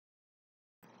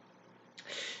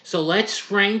So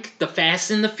let's rank the Fast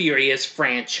and the Furious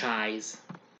franchise.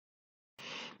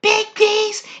 Big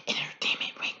D's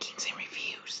Entertainment Rankings and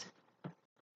Reviews.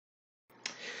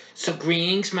 So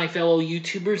greetings, my fellow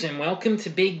YouTubers, and welcome to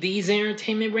Big D's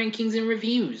Entertainment Rankings and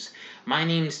Reviews. My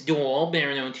name's Doyle,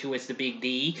 better known to as the Big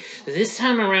D. This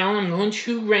time around, I'm going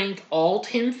to rank all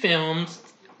 10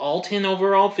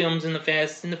 overall films in the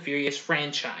Fast and the Furious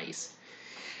franchise.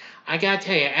 I gotta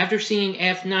tell you, after seeing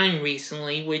F9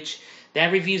 recently, which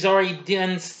that review's already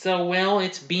done so well,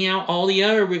 it's beating out all the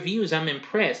other reviews. I'm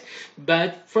impressed.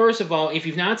 But first of all, if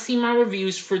you've not seen my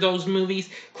reviews for those movies,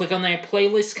 click on that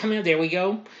playlist coming up. There we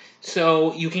go.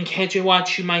 So you can catch and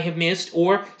watch you might have missed,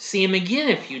 or see them again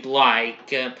if you'd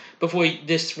like. Before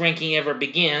this ranking ever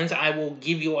begins, I will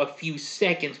give you a few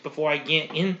seconds before I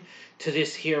get into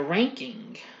this here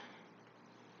ranking.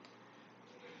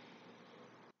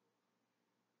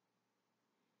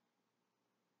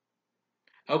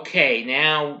 Okay,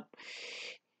 now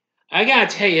I gotta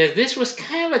tell you, this was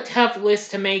kind of a tough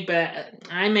list to make, but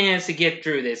I managed to get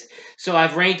through this. So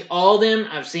I've ranked all of them,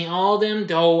 I've seen all of them,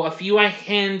 though a few I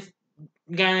hadn't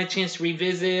gotten a chance to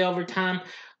revisit over time,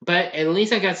 but at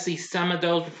least I got to see some of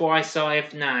those before I saw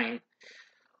F9.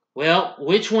 Well,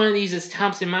 which one of these is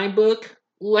tops in my book?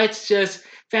 Let's just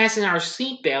fasten our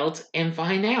seatbelts and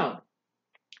find out.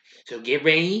 So get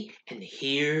ready, and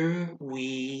here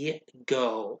we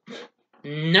go.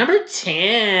 Number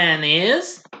 10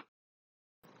 is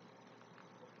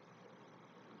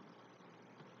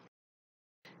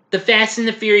The Fast and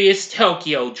the Furious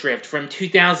Tokyo Drift from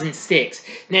 2006.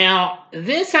 Now,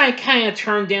 this I kind of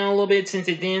turned down a little bit since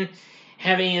it didn't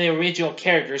have any of the original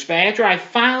characters, but after I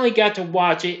finally got to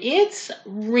watch it, it's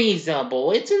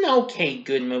reasonable. It's an okay,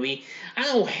 good movie. I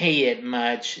don't hate it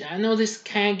much. I know this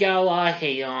kind of got a lot of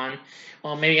hate on.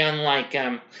 Well, maybe unlike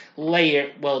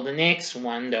later, well, the next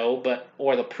one though,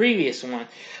 or the previous one.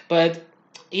 But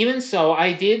even so,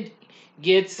 I did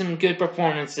get some good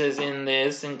performances in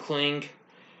this, including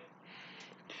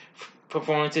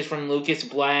performances from Lucas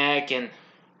Black and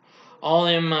all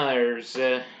them others.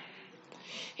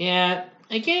 Yeah,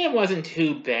 again, it wasn't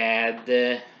too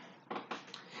bad.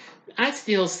 I'd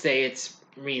still say it's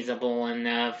reasonable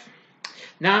enough.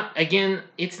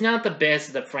 It's not the best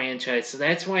of the franchise, so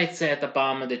that's why it's at the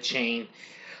bottom of the chain.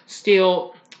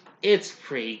 Still, it's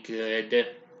pretty good.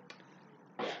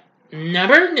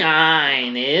 Number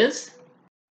 9 is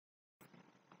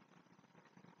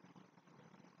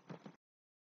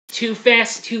Too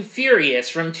Fast, Too Furious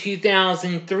from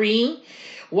 2003.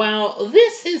 Well,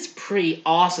 this is pretty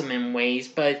awesome in ways,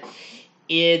 but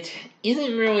it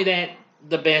isn't really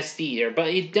the best either. But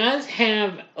it does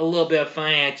have a little bit of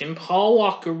fun action. Paul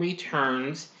Walker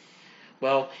returns,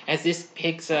 well, as this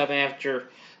picks up after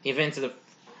the events of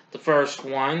the first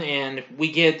one, and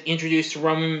we get introduced to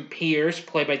Roman Pierce,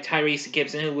 played by Tyrese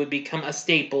Gibson, who would become a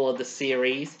staple of the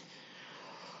series.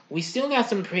 We still got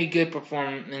some pretty good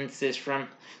performances from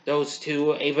those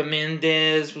two. Eva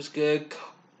Mendes was good.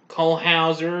 Cole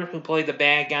Hauser, who played the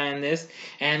bad guy in this,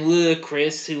 and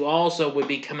Ludacris, who also would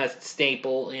become a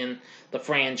staple in the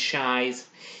franchise.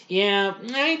 Yeah,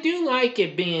 I do like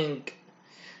it being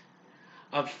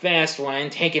a fast one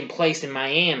taking place in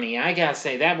Miami. I gotta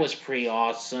say, that was pretty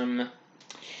awesome.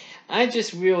 I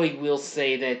just really will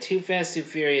say that Too Fast, Too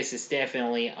Furious is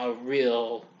definitely a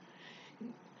real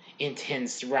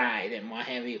intense ride and what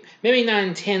have you. Maybe not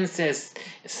intense as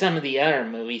some of the other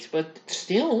movies, but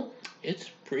still,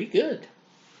 it's pretty good.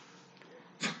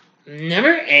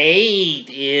 Number 8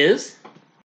 is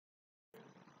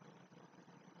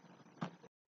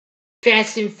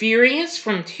Fast and Furious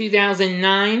from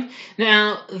 2009.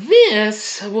 Now,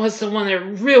 this was the one that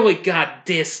really got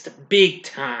dissed big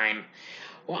time.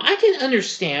 Well, I can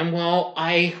understand. Well,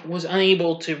 I was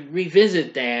unable to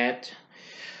revisit that.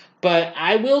 But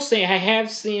I will say I have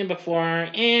seen it before,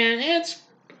 and it's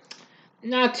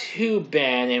not too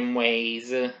bad in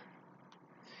ways.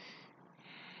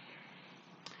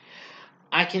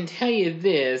 I can tell you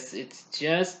this, it's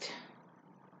just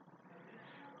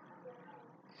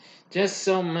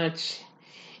so much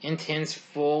intense,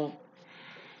 full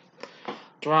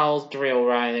throttle thrill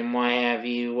ride and what have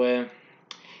you.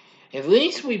 At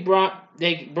least they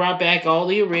brought back all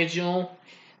the original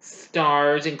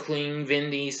stars, including Vin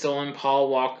Diesel and Paul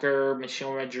Walker,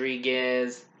 Michelle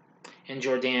Rodriguez, and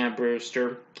Jordana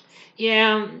Brewster.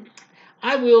 Yeah,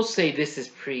 I will say this is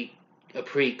a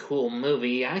pretty cool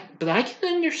movie. But I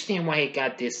can understand why it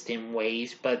got dissed in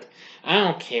ways, but I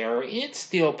don't care. It's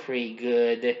still pretty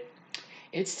good.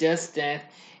 It's just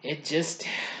that it just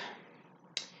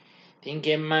didn't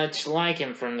get much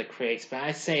liking from the critics, but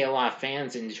I say a lot of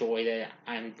fans enjoyed it.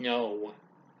 I know.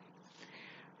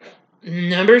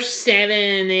 Number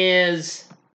 7 is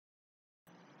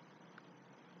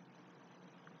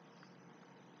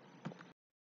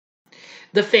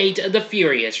The Fate of the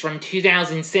Furious from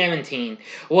 2017.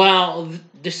 Well,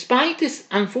 despite this,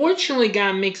 unfortunately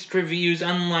got mixed reviews,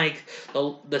 unlike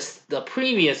the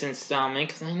previous installment,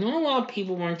 because I know a lot of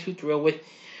people weren't too thrilled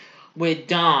with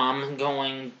Dom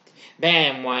going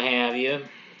bad and what have you,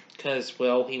 because,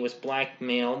 well, he was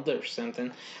blackmailed or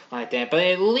something like that. But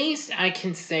at least I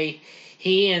can say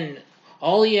he and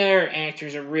all the other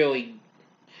actors are really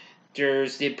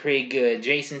did pretty good.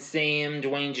 Jason Statham,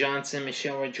 Dwayne Johnson,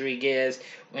 Michelle Rodriguez,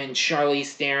 and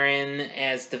Charlize Theron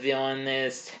as the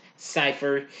villainess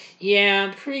Cypher.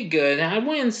 Yeah, pretty good. I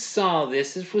went and saw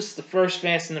this. This was the first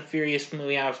Fast and the Furious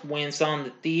movie I went and saw in the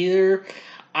theater.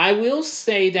 I will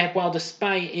say that while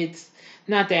despite it's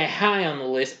not that high on the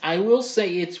list, I will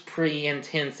say it's pretty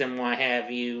intense and what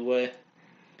have you.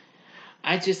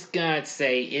 I just gotta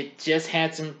say, it just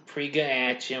had some pretty good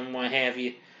action, what have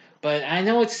you. But I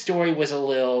know its story was a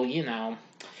little,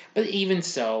 but even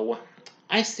so,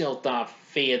 I still thought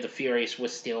Fate of the Furious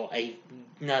was still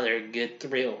another good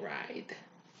thrill ride.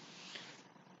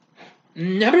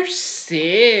 Number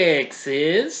 6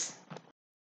 is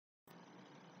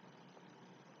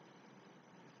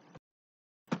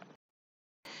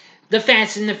The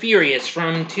Fast and the Furious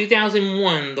from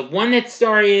 2001, the one that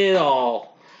started it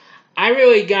all. I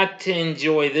really got to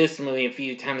enjoy this movie a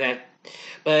few times,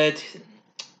 but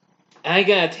I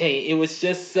gotta tell you, it was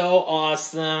just so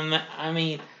awesome. I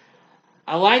mean,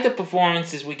 I like the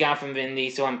performances we got from Vin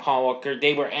Diesel and Paul Walker.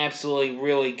 They were absolutely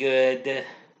really good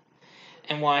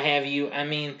and what have you. I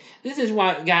mean, this is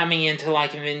what got me into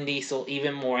liking Vin Diesel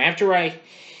even more. After I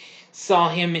saw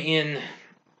him in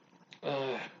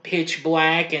Pitch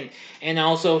Black and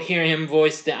also hear him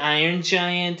voice the Iron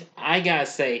Giant, I gotta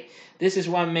say, this is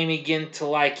what made me get to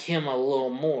like him a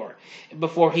little more.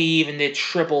 Before he even did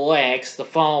Triple X the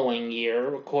following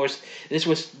year, of course,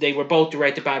 they were both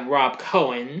directed by Rob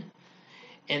Cohen.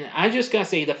 And I just gotta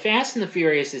say, The Fast and the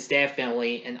Furious is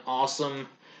definitely an awesome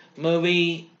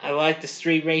movie. I like the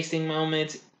street racing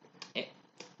moments.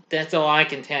 That's all I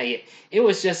can tell you. It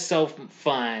was just so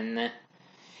fun.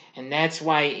 And that's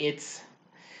why it's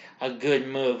a good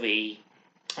movie.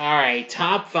 Alright,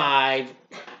 top 5.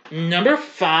 Number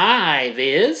 5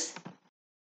 is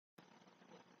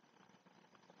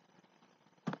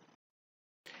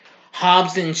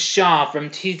Hobbs and Shaw from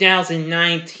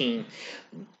 2019.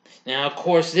 Now, of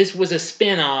course, this was a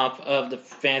spin-off of the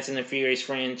Fast and the Furious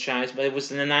franchise, but it was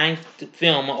the 9th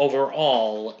film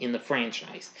overall in the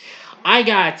franchise. I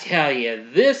gotta tell you,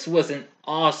 this was an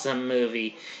awesome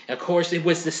movie. Of course, it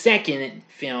was the second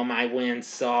film I went and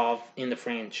saw in the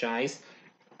franchise.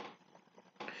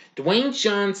 Dwayne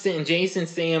Johnson and Jason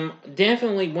Statham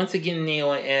definitely once again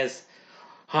nail it as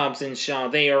Hobbs and Shaw.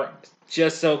 They are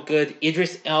just so good.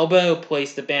 Idris Elba, who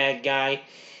plays the bad guy,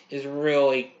 is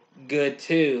really good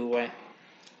too.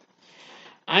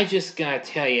 I just gotta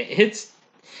tell you, it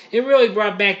really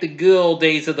brought back the good old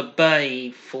days of the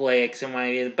buddy flicks and what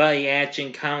have you, the buddy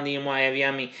action comedy and what have you.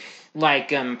 I mean,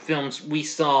 like films we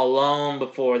saw alone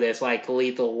before this, like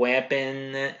Lethal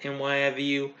Weapon and what have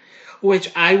you,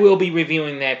 which I will be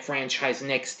reviewing that franchise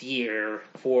next year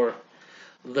for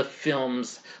the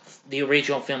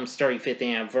original film's 35th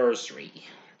anniversary.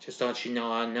 Just to let you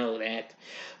know, I know that.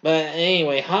 But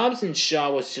anyway, Hobbs and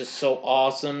Shaw was just so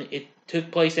awesome. It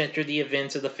took place after the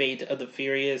events of the Fate of the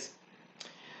Furious.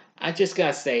 I just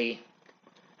gotta say,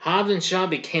 Hobbs and Shaw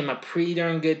became a pretty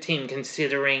darn good team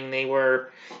considering they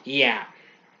were, yeah,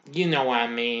 you know what I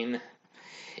mean.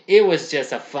 It was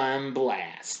just a fun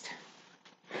blast.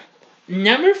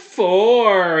 Number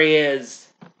 4 is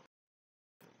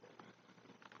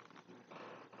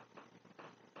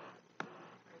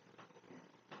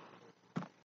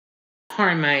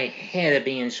part of my head of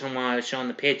being shown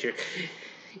the picture.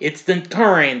 It's the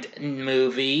current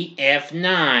movie,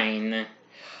 F9.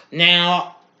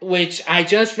 Now, which I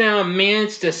just found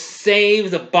managed to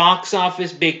save the box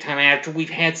office big time after we've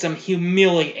had some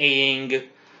humiliating,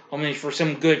 I mean, for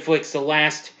some good flicks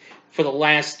for the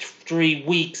last 3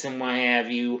 weeks and what have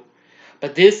you.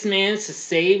 But this managed to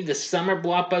save the summer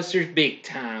blockbusters big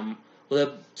time. With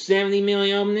a 70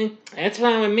 million opening, that's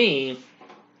fine with me.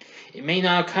 It may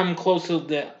not come close to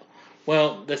the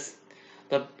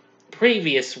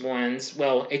previous ones,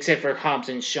 well, except for Hobbs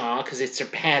and Shaw, because it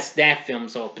surpassed that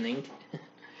film's opening.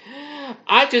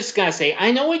 I just gotta say,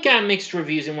 I know it got mixed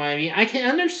reviews and what have you. I can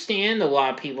understand a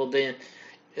lot of people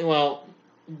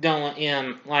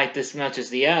don't like this much as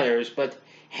the others, but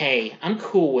hey, I'm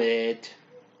cool with it.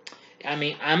 I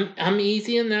mean, I'm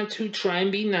easy enough to try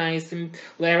and be nice and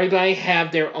let everybody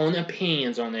have their own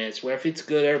opinions on this, whether it's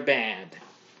good or bad.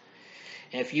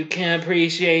 If you can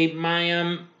appreciate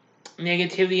my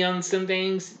negativity on some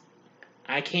things,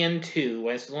 I can too,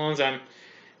 as long as I'm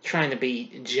trying to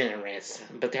be generous.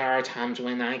 But there are times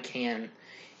when I can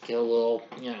get a little,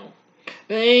 you know.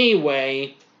 But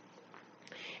anyway,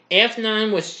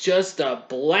 F9 was just a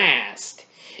blast.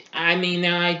 I mean,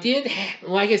 now I did,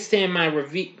 like I said in my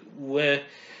review,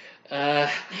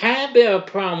 had a bit of a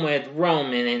problem with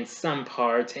Roman in some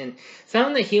parts, and some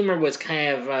of the humor was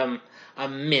kind of a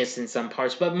miss in some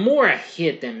parts, but more a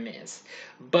hit than miss.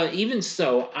 But even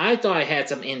so, I thought it had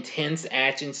some intense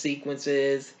action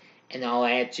sequences and all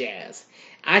that jazz.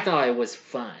 I thought it was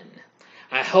fun.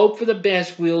 I hope for the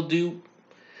best we'll do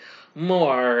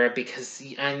more, because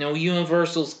I know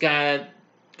Universal's gonna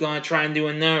try and do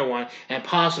another one, and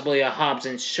possibly a Hobbs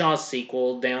and Shaw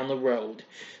sequel down the road.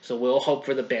 So we'll hope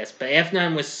for the best. But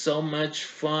F9 was so much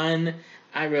fun,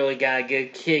 I really got a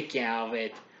good kick out of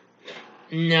it.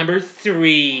 Number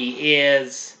 3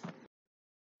 is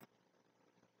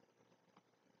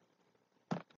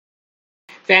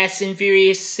Fast and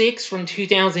Furious 6 from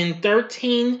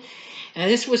 2013. And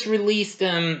this was released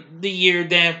the year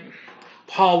that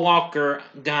Paul Walker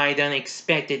died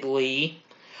unexpectedly.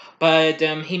 But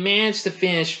he managed to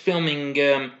finish filming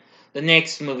the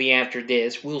next movie after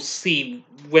this. We'll see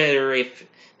whether if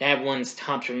that one's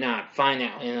tops or not. Find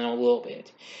out in a little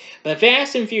bit. But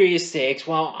Fast and Furious 6,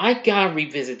 well, I gotta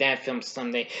revisit that film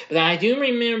someday. But I do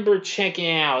remember checking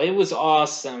it out. It was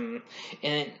awesome.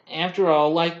 And after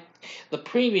all, like the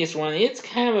previous one, it's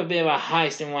kind of a bit of a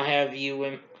heist and what have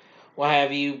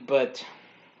you, but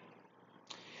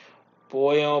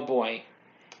boy oh boy.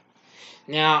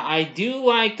 Now, I do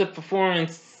like the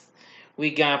performance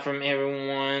we got from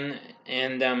everyone,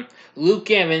 and Luke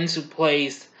Evans, who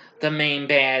plays the main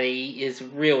baddie, is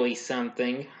really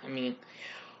something. I mean,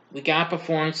 we got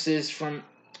performances from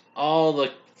all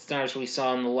the stars we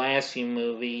saw in the last few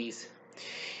movies.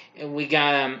 And we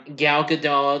got Gal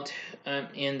Gadot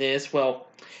in this. Well,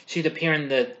 she'd appear in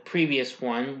the previous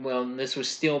one. Well, this was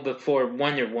still before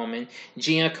Wonder Woman.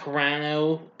 Gina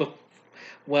Carano,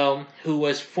 well, who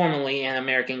was formerly an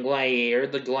American Gladiator.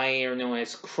 The Gladiator known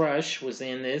as Crush was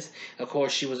in this. Of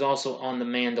course, she was also on The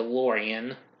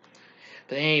Mandalorian.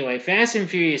 But anyway, Fast and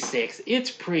Furious 6,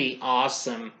 it's pretty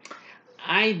awesome.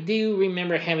 I do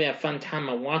remember having a fun time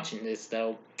of watching this,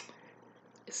 though.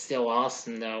 It's still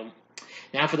awesome, though.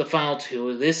 Now for the final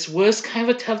two. This was kind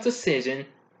of a tough decision.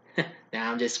 Nah,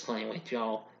 I'm just playing with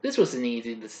y'all. This was an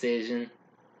easy decision.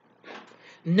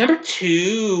 Number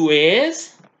 2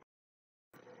 is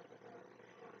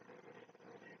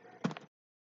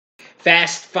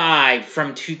Fast 5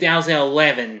 from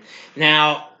 2011.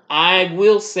 Now, I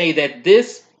will say that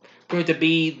this proved to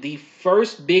be the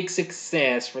first big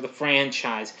success for the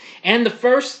franchise, and the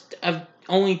first of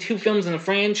only 2 films in the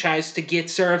franchise to get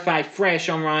certified fresh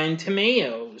on Rotten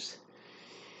Tomatoes.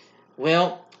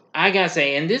 Well, I gotta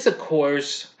say, and this, of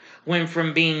course, went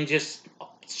from being just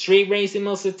street racing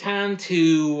most of the time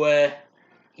to,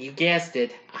 you guessed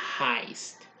it, a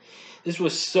heist. This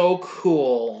was so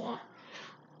cool.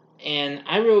 And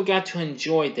I really got to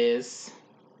enjoy this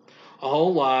a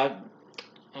whole lot.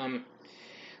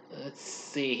 Let's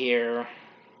see here.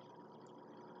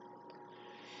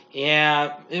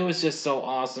 Yeah, it was just so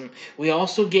awesome. We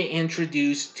also get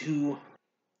introduced to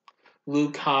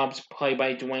Luke Hobbs, played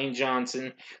by Dwayne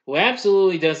Johnson, who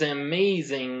absolutely does an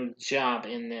amazing job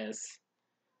in this.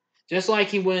 Just like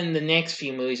he would in the next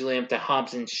few movies leading up to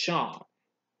Hobbs and Shaw.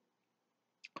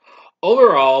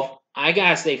 Overall, I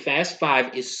gotta say, Fast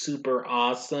 5 is super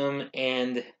awesome,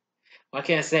 and what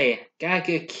can I say? Got a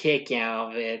good kick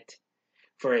out of it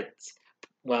for its,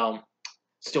 well,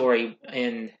 story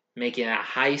and making a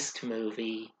heist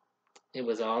movie. It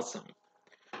was awesome.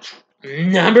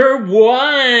 Number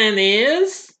 1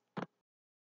 is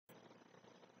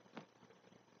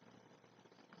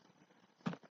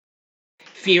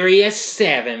Furious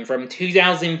 7 from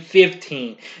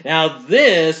 2015. Now,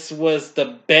 this was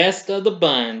the best of the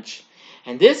bunch,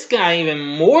 and this got even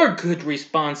more good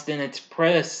response than its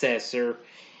predecessor.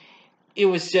 It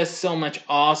was just so much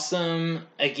awesome.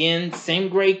 Again, same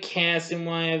great cast and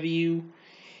what have you.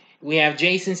 We have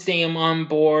Jason Statham on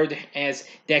board as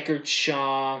Deckard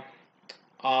Shaw.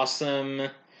 Awesome.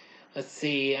 Let's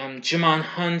see, Djimon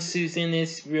Hounsou's in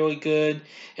this, really good.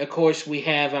 Of course, we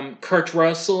have Kurt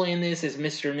Russell in this as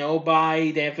Mr.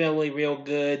 Nobody, definitely real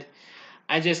good.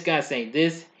 I just gotta say,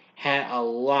 this had a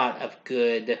lot of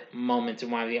good moments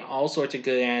and all sorts of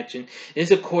good action. This,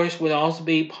 of course, would also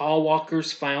be Paul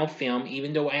Walker's final film,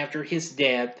 even though after his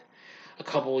death, a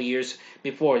couple of years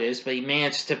before this, but he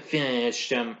managed to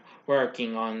finish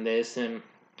working on this and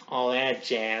all that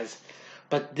jazz.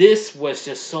 But this was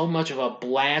just so much of a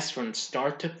blast from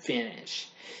start to finish.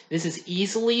 This is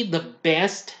easily the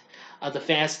best of the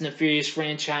Fast and the Furious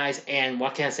franchise, and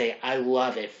what can I say? I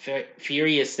love it.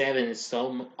 Furious 7 is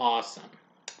so awesome.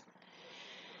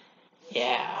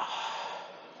 Yeah.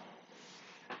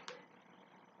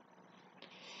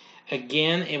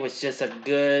 Again, it was just a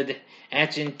good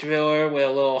action thriller with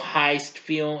a little heist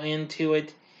feel into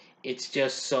it. It's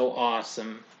just so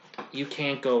awesome. You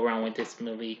can't go wrong with this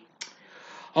movie.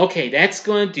 Okay, that's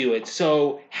going to do it.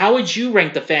 So, how would you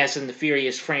rank the Fast and the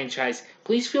Furious franchise?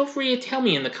 Please feel free to tell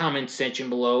me in the comments section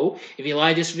below. If you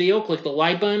like this video, click the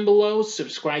like button below,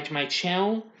 subscribe to my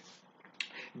channel,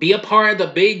 be a part of the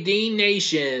Big D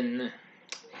Nation.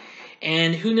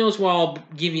 And who knows what I'll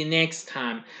give you next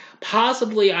time.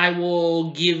 Possibly I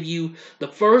will give you the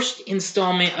first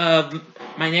installment of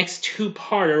my next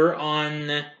two-parter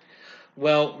on,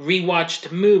 well,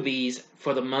 rewatched movies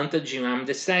for the month of June. I'm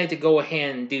decided to go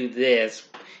ahead and do this.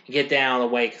 Get that out of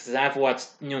the way, because I've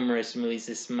watched numerous movies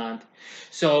this month.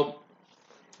 So,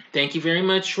 thank you very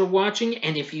much for watching.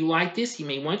 And if you like this, you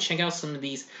may want to check out some of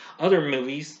these other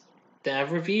movies that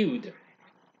I've reviewed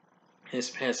this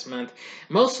past month.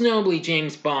 Most notably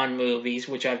James Bond movies,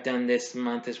 which I've done this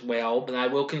month as well, but I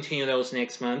will continue those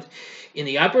next month. In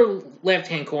the upper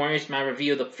left-hand corner is my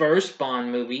review of the first Bond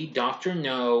movie, Dr.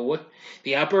 No.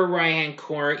 The upper right-hand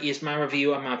corner is my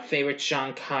review of my favorite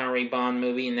Sean Connery Bond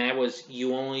movie, and that was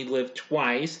You Only Live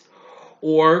Twice.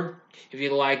 Or, if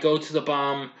you like, go to the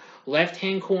bottom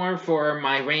left-hand corner for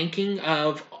my ranking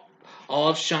of all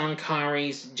of Sean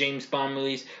Connery's James Bond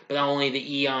movies, but only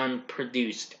the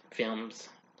Eon-produced films.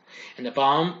 And the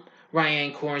bottom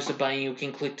right-hand corner is the button you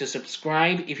can click to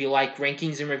subscribe. If you like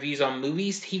rankings and reviews on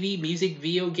movies, TV, music,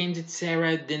 video games,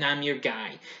 etc., then I'm your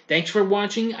guy. Thanks for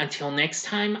watching. Until next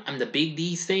time, I'm the Big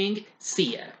D saying,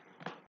 see ya.